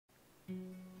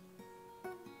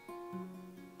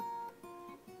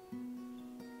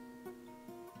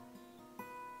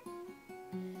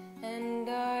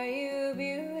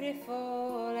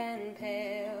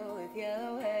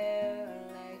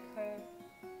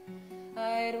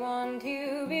I'd want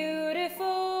you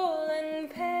beautiful and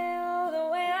pale the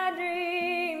way I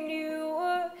dreamed you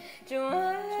were,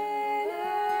 Johanna.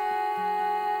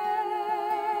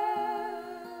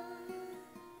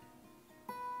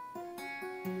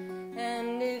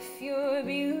 And if you're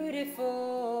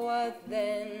beautiful, what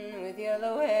then with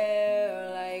yellow hair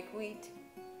like wheat?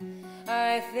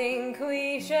 I think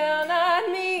we shall not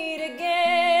meet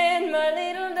again, my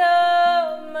little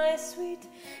dove, my sweet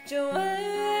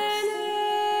Johanna.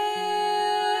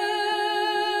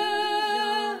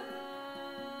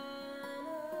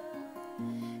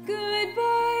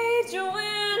 Goodbye,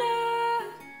 Johanna.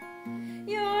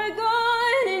 You're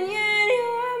gone and yet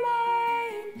you're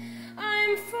mine.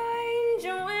 I'm fine,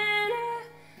 Johanna.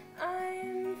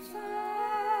 I'm fine.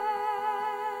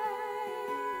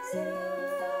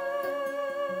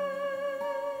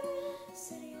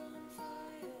 City on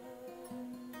fire.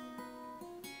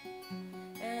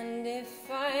 And if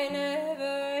I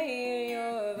never hear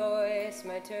your voice,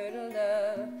 my turtle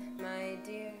dove, my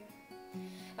dear,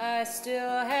 I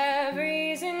still have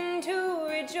reason to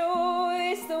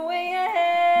rejoice. The way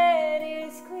ahead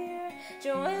is clear,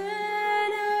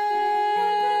 Johanna.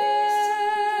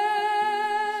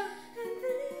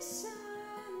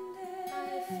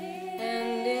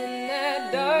 And in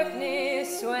that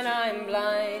darkness, when I'm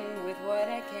blind with what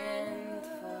I can't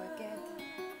forget,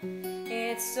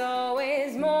 it's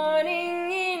always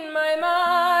morning in my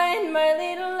mind, my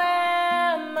little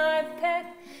lamb, my pet,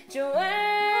 Johanna.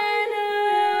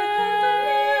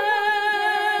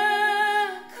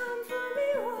 Come for me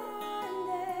one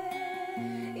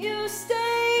day. You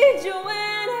stay,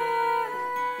 Johanna,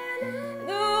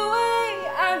 the way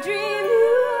I dreamed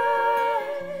you are.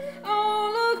 Oh,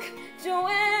 look,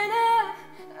 Johanna,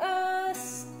 a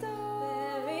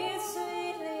star buried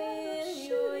sweetly in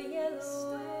your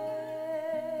yellow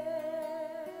hair.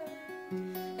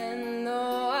 And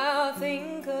though I'll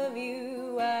think of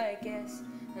you, I guess,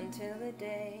 until the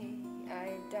day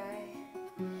I die,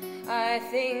 I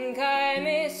think I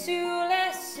miss you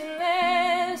less and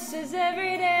less as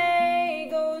every day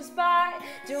goes by,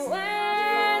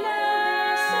 Johanna.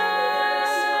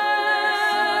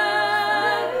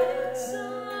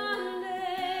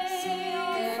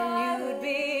 And you'd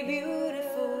be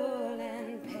beautiful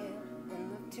and pale and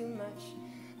look too much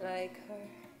like her.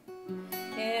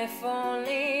 If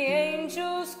only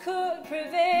angels could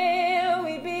prevail.